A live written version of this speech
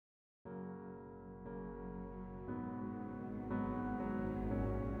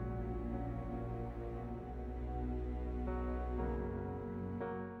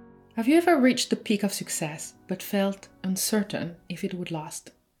Have you ever reached the peak of success but felt uncertain if it would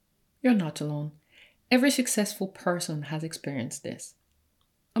last? You're not alone. Every successful person has experienced this.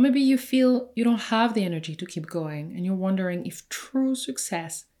 Or maybe you feel you don't have the energy to keep going and you're wondering if true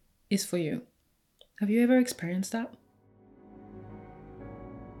success is for you. Have you ever experienced that?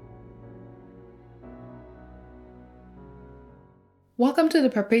 Welcome to the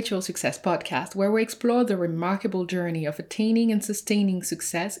Perpetual Success podcast, where we explore the remarkable journey of attaining and sustaining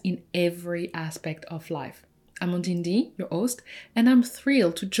success in every aspect of life. I'm Ondindi, your host, and I'm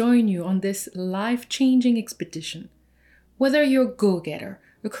thrilled to join you on this life-changing expedition. Whether you're a go-getter,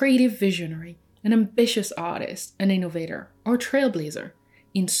 a creative visionary, an ambitious artist, an innovator, or trailblazer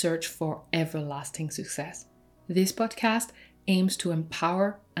in search for everlasting success, this podcast aims to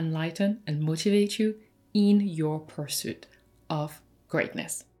empower, enlighten, and motivate you in your pursuit of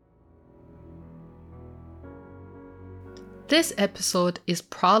greatness. This episode is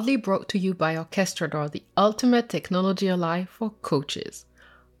proudly brought to you by Orchestrador, the ultimate technology ally for coaches.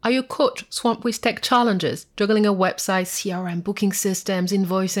 Are you a coach swamped with tech challenges, juggling a website, CRM, booking systems,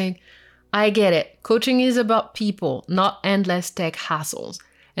 invoicing? I get it. Coaching is about people, not endless tech hassles.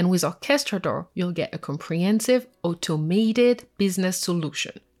 And with Orchestrador, you'll get a comprehensive, automated business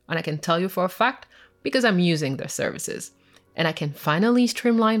solution. And I can tell you for a fact, because I'm using their services. And I can finally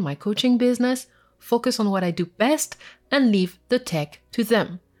streamline my coaching business, focus on what I do best, and leave the tech to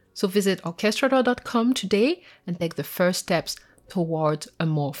them. So visit orchestrador.com today and take the first steps towards a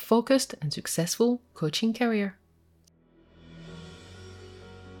more focused and successful coaching career.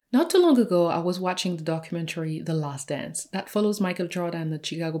 Not too long ago, I was watching the documentary The Last Dance that follows Michael Jordan and the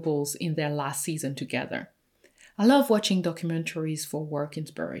Chicago Bulls in their last season together. I love watching documentaries for work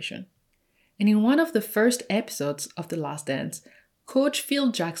inspiration. And in one of the first episodes of The Last Dance, Coach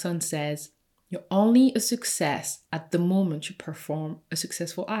Phil Jackson says, "You're only a success at the moment you perform a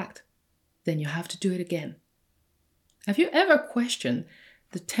successful act. Then you have to do it again." Have you ever questioned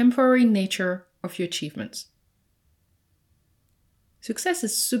the temporary nature of your achievements? Success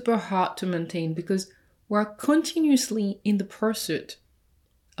is super hard to maintain because we're continuously in the pursuit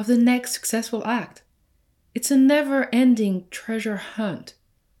of the next successful act. It's a never-ending treasure hunt.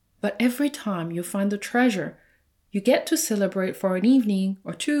 But every time you find the treasure, you get to celebrate for an evening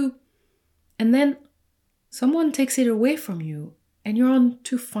or two, and then someone takes it away from you, and you're on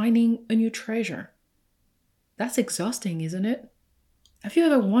to finding a new treasure. That's exhausting, isn't it? Have you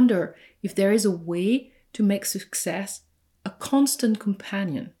ever wondered if there is a way to make success a constant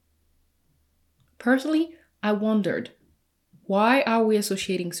companion? Personally, I wondered, why are we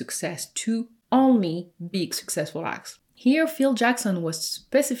associating success to only big successful acts? Here, Phil Jackson was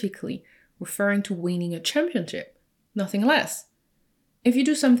specifically referring to winning a championship, nothing less. If you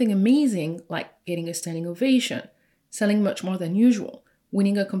do something amazing, like getting a standing ovation, selling much more than usual,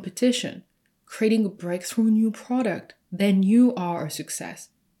 winning a competition, creating a breakthrough new product, then you are a success.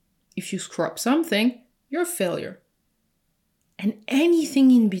 If you screw up something, you're a failure. And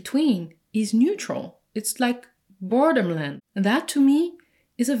anything in between is neutral. It's like boredom land. And that, to me,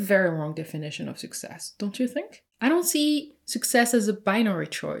 is a very wrong definition of success, don't you think? I don't see success as a binary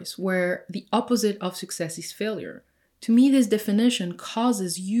choice where the opposite of success is failure. To me, this definition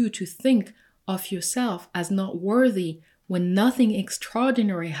causes you to think of yourself as not worthy when nothing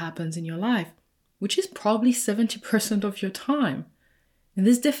extraordinary happens in your life, which is probably 70% of your time. And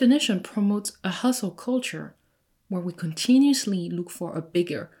this definition promotes a hustle culture where we continuously look for a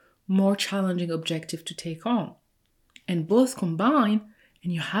bigger, more challenging objective to take on. And both combine,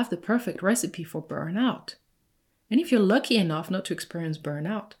 and you have the perfect recipe for burnout. And if you're lucky enough not to experience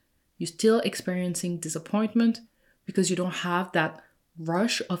burnout, you're still experiencing disappointment because you don't have that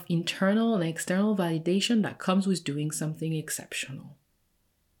rush of internal and external validation that comes with doing something exceptional.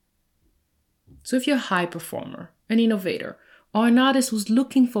 So if you're a high performer, an innovator, or an artist who's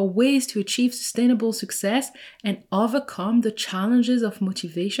looking for ways to achieve sustainable success and overcome the challenges of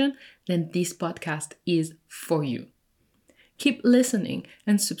motivation, then this podcast is for you. Keep listening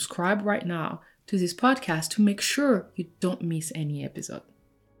and subscribe right now to this podcast to make sure you don't miss any episode.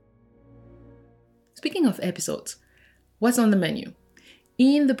 Speaking of episodes, what's on the menu?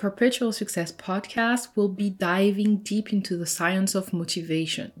 In the Perpetual Success podcast, we'll be diving deep into the science of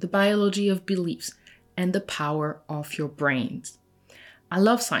motivation, the biology of beliefs, and the power of your brains. I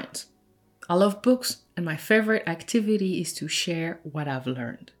love science. I love books, and my favorite activity is to share what I've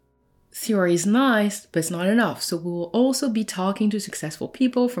learned. Theory is nice, but it's not enough, so we will also be talking to successful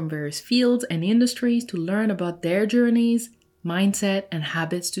people from various fields and industries to learn about their journeys, mindset, and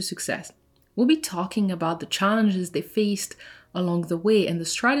habits to success. We'll be talking about the challenges they faced along the way and the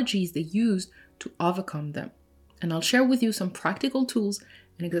strategies they used to overcome them. And I'll share with you some practical tools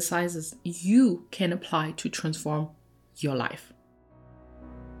and exercises you can apply to transform your life.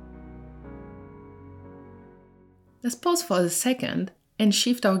 Let's pause for a second and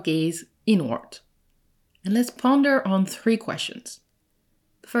shift our gaze inward. And let's ponder on 3 questions.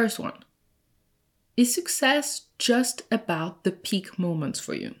 The first one, is success just about the peak moments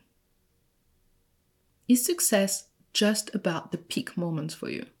for you? Is success just about the peak moments for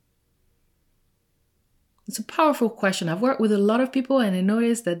you? It's a powerful question. I've worked with a lot of people and I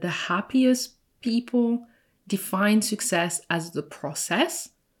noticed that the happiest people define success as the process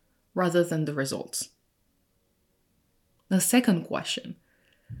rather than the results. The second question,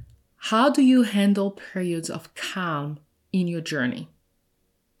 how do you handle periods of calm in your journey?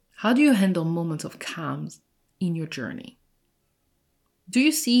 How do you handle moments of calm in your journey? Do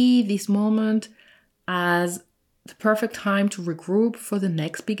you see this moment as the perfect time to regroup for the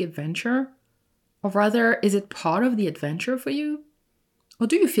next big adventure? Or rather, is it part of the adventure for you? Or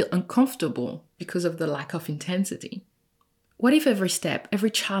do you feel uncomfortable because of the lack of intensity? What if every step,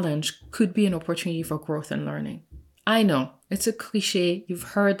 every challenge could be an opportunity for growth and learning? I know, it's a cliche, you've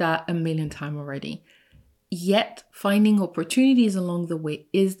heard that a million times already. Yet, finding opportunities along the way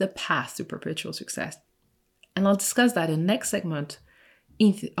is the path to perpetual success. And I'll discuss that in the next segment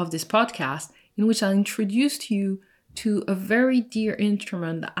of this podcast, in which I'll introduce you to a very dear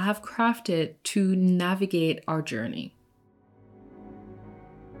instrument that I have crafted to navigate our journey.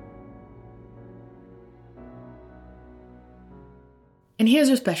 And here's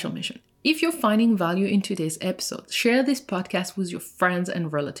your special mission. If you're finding value in today's episode, share this podcast with your friends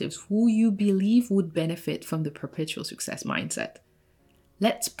and relatives who you believe would benefit from the perpetual success mindset.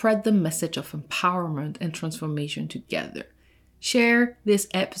 Let's spread the message of empowerment and transformation together. Share this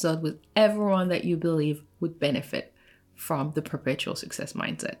episode with everyone that you believe would benefit from the perpetual success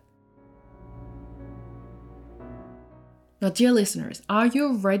mindset. Now, dear listeners, are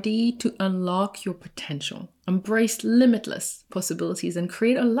you ready to unlock your potential, embrace limitless possibilities, and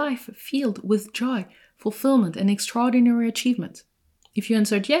create a life filled with joy, fulfillment, and extraordinary achievements? If you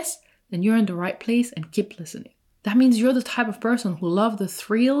answered yes, then you're in the right place and keep listening. That means you're the type of person who loves the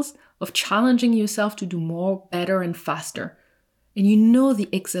thrills of challenging yourself to do more, better, and faster. And you know the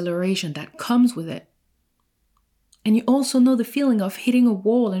exhilaration that comes with it. And you also know the feeling of hitting a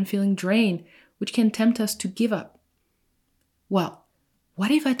wall and feeling drained, which can tempt us to give up. Well, what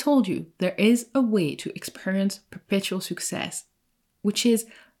if I told you there is a way to experience perpetual success, which is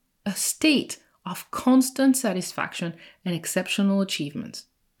a state of constant satisfaction and exceptional achievements?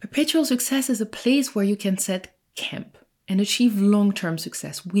 Perpetual success is a place where you can set camp and achieve long-term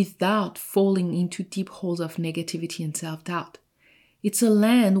success without falling into deep holes of negativity and self-doubt. It's a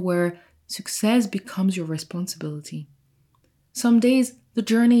land where success becomes your responsibility. Some days the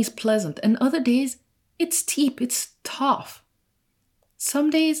journey is pleasant, and other days it's steep, it's tough. Some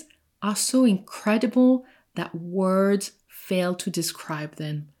days are so incredible that words fail to describe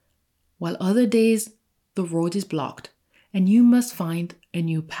them, while other days the road is blocked and you must find a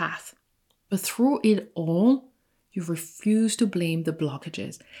new path. But through it all, you refuse to blame the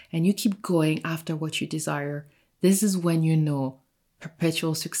blockages and you keep going after what you desire. This is when you know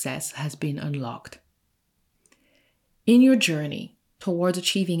perpetual success has been unlocked. In your journey towards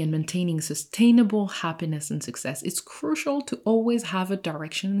achieving and maintaining sustainable happiness and success, it's crucial to always have a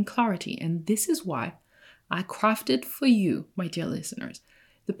direction and clarity. And this is why I crafted for you, my dear listeners,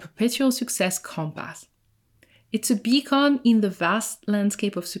 the Perpetual Success Compass. It's a beacon in the vast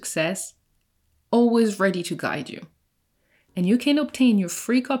landscape of success, always ready to guide you. And you can obtain your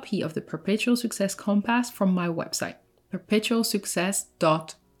free copy of the Perpetual Success Compass from my website,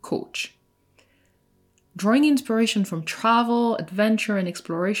 perpetualsuccess.coach. Drawing inspiration from travel, adventure, and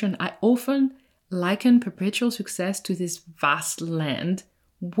exploration, I often liken perpetual success to this vast land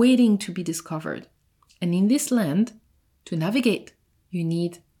waiting to be discovered. And in this land, to navigate, you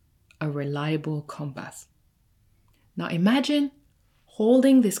need a reliable compass. Now imagine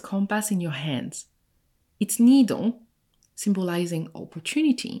holding this compass in your hands. Its needle, symbolizing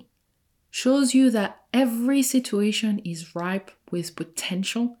opportunity, shows you that every situation is ripe with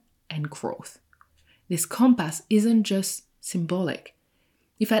potential and growth. This compass isn't just symbolic.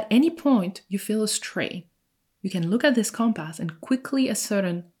 If at any point you feel astray, you can look at this compass and quickly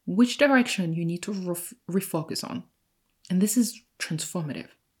ascertain which direction you need to refocus on. And this is transformative.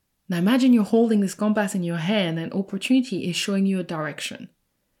 Now imagine you're holding this compass in your hand and opportunity is showing you a direction.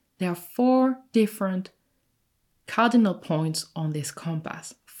 There are 4 different cardinal points on this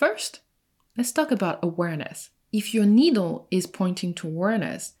compass. First, let's talk about awareness. If your needle is pointing to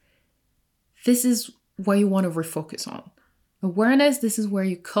awareness, this is where you want to refocus on. Awareness, this is where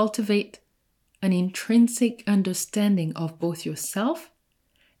you cultivate an intrinsic understanding of both yourself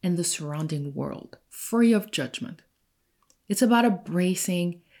and the surrounding world, free of judgment. It's about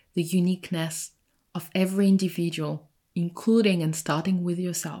embracing the uniqueness of every individual, including and starting with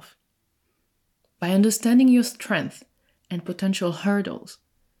yourself. By understanding your strengths and potential hurdles,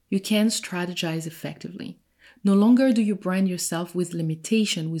 you can strategize effectively. No longer do you brand yourself with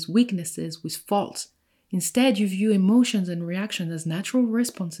limitation, with weaknesses, with faults. Instead, you view emotions and reactions as natural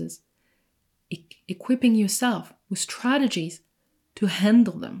responses, equipping yourself with strategies to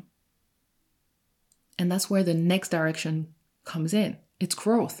handle them. And that's where the next direction comes in. It's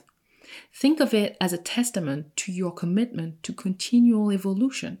growth. Think of it as a testament to your commitment to continual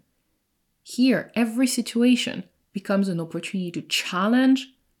evolution. Here, every situation becomes an opportunity to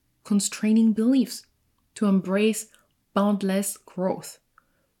challenge constraining beliefs, to embrace boundless growth.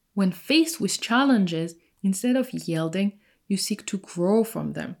 When faced with challenges, instead of yielding, you seek to grow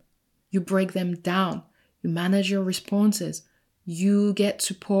from them. You break them down. You manage your responses. You get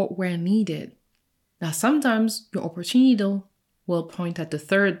support where needed. Now, sometimes your opportunity will point at the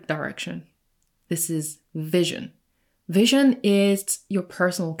third direction. This is vision. Vision is your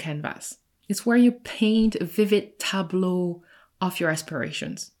personal canvas. It's where you paint a vivid tableau of your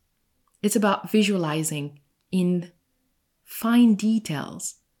aspirations. It's about visualizing in fine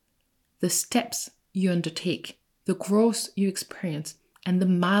details the steps you undertake, the growth you experience, and the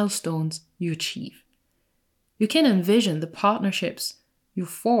milestones you achieve. You can envision the partnerships you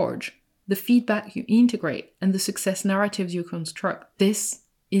forge, the feedback you integrate, and the success narratives you construct. This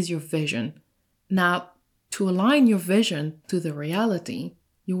is your vision. Now, to align your vision to the reality,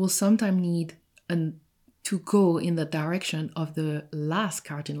 you will sometimes need to go in the direction of the last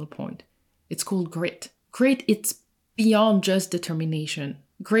cardinal point. It's called grit. Grit, it's beyond just determination.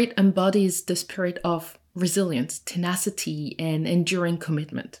 Grit embodies the spirit of resilience, tenacity, and enduring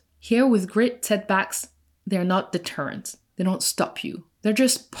commitment. Here with grit, setbacks, they're not deterrents. They don't stop you. They're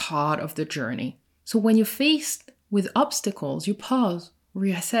just part of the journey. So when you're faced with obstacles, you pause,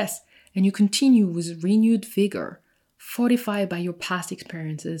 reassess, and you continue with renewed vigor, fortified by your past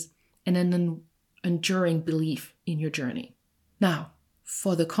experiences and an enduring belief in your journey. Now,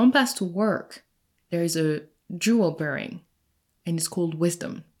 for the compass to work, there is a jewel bearing, and it's called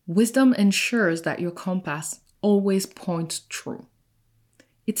wisdom. Wisdom ensures that your compass always points true.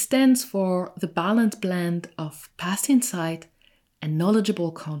 It stands for the balanced blend of past insight and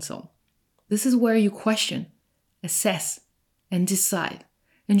knowledgeable counsel. This is where you question, assess, and decide,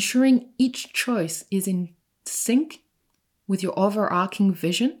 ensuring each choice is in sync with your overarching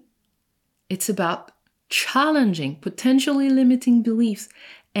vision. It's about challenging potentially limiting beliefs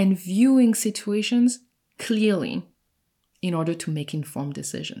and viewing situations clearly in order to make informed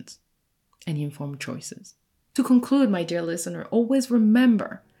decisions and informed choices. To conclude, my dear listener, always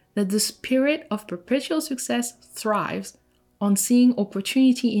remember that the spirit of perpetual success thrives on seeing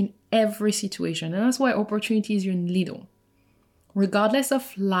opportunity in every situation. And that's why opportunity is your needle. Regardless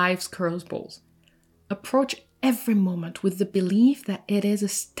of life's curveballs, approach every moment with the belief that it is a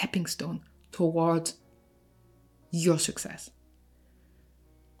stepping stone towards your success.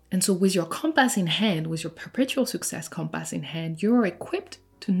 And so with your compass in hand, with your perpetual success compass in hand, you're equipped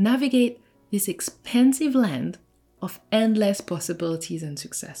to navigate this expansive land of endless possibilities and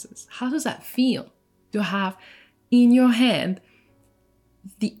successes. How does that feel to have in your hand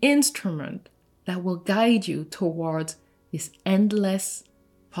the instrument that will guide you towards these endless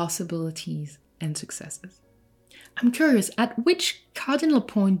possibilities and successes? I'm curious, at which cardinal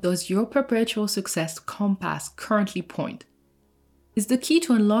point does your perpetual success compass currently point? Is the key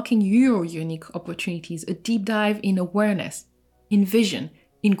to unlocking your unique opportunities a deep dive in awareness, in vision,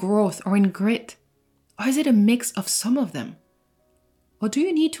 in growth, or in grit? Or is it a mix of some of them? Or do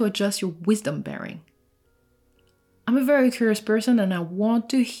you need to adjust your wisdom bearing? I'm a very curious person and I want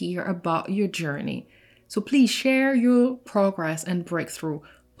to hear about your journey. So please share your progress and breakthrough.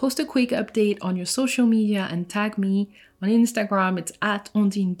 Post a quick update on your social media and tag me on Instagram. It's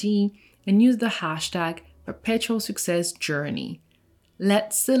 @ondindi and use the hashtag Perpetual Success Journey.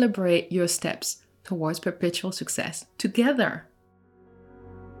 Let's celebrate your steps towards perpetual success together.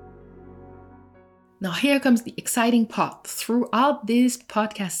 Now here comes the exciting part. Throughout this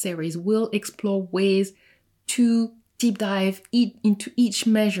podcast series, we'll explore ways to deep dive into each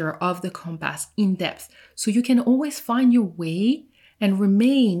measure of the compass in depth, so you can always find your way and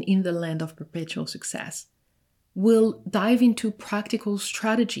remain in the land of perpetual success. We'll dive into practical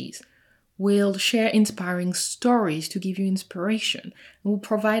strategies. We'll share inspiring stories to give you inspiration. And we'll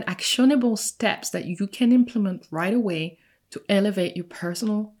provide actionable steps that you can implement right away to elevate your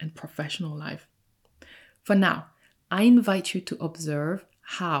personal and professional life. For now, I invite you to observe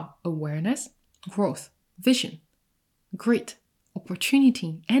how awareness, growth, vision, grit,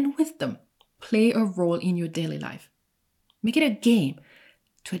 opportunity, and wisdom play a role in your daily life. Make it a game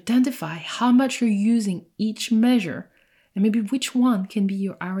to identify how much you're using each measure and maybe which one can be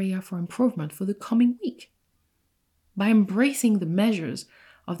your area for improvement for the coming week. By embracing the measures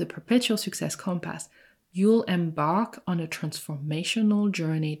of the Perpetual Success Compass, you'll embark on a transformational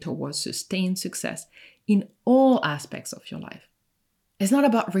journey towards sustained success in all aspects of your life. It's not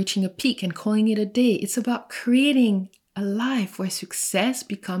about reaching a peak and calling it a day. It's about creating a life where success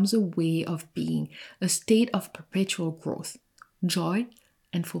becomes a way of being, a state of perpetual growth, joy,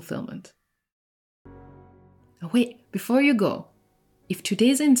 and fulfillment. Now wait, before you go, if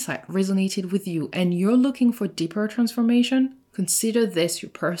today's insight resonated with you and you're looking for deeper transformation, consider this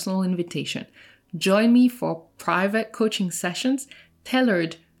your personal invitation. Join me for private coaching sessions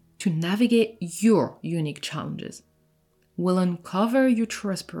tailored to navigate your unique challenges. We'll uncover your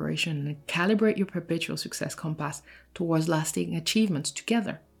true aspiration and calibrate your perpetual success compass towards lasting achievements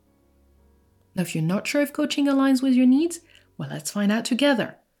together. Now, if you're not sure if coaching aligns with your needs, well, let's find out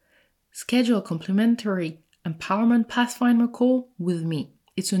together. Schedule a complimentary Empowerment Pathfinder call with me.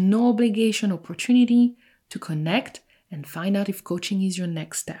 It's a no-obligation opportunity to connect and find out if coaching is your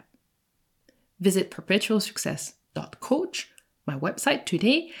next step. Visit perpetualsuccess.coach, my website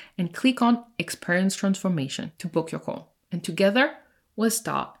today, and click on Experience Transformation to book your call. And together, we'll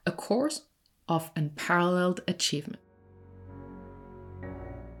start a course of unparalleled achievement.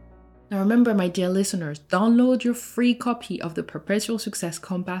 Now remember, my dear listeners, download your free copy of the Perpetual Success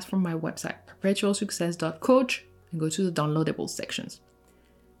Compass from my website, perpetualsuccess.coach, and go to the downloadable sections.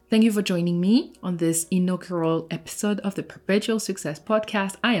 Thank you for joining me on this inaugural episode of the Perpetual Success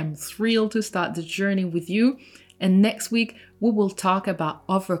Podcast. I am thrilled to start the journey with you. And next week, we will talk about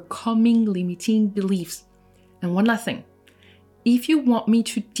overcoming limiting beliefs. And one last thing, if you want me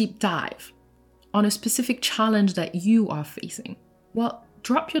to deep dive on a specific challenge that you are facing, well,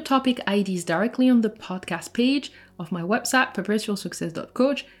 drop your topic IDs directly on the podcast page of my website,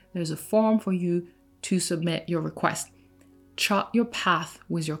 perpetualsuccess.coach. There's a form for you to submit your request. Chart your path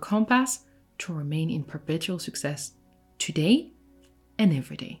with your compass to remain in perpetual success today and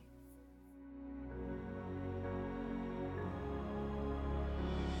every day.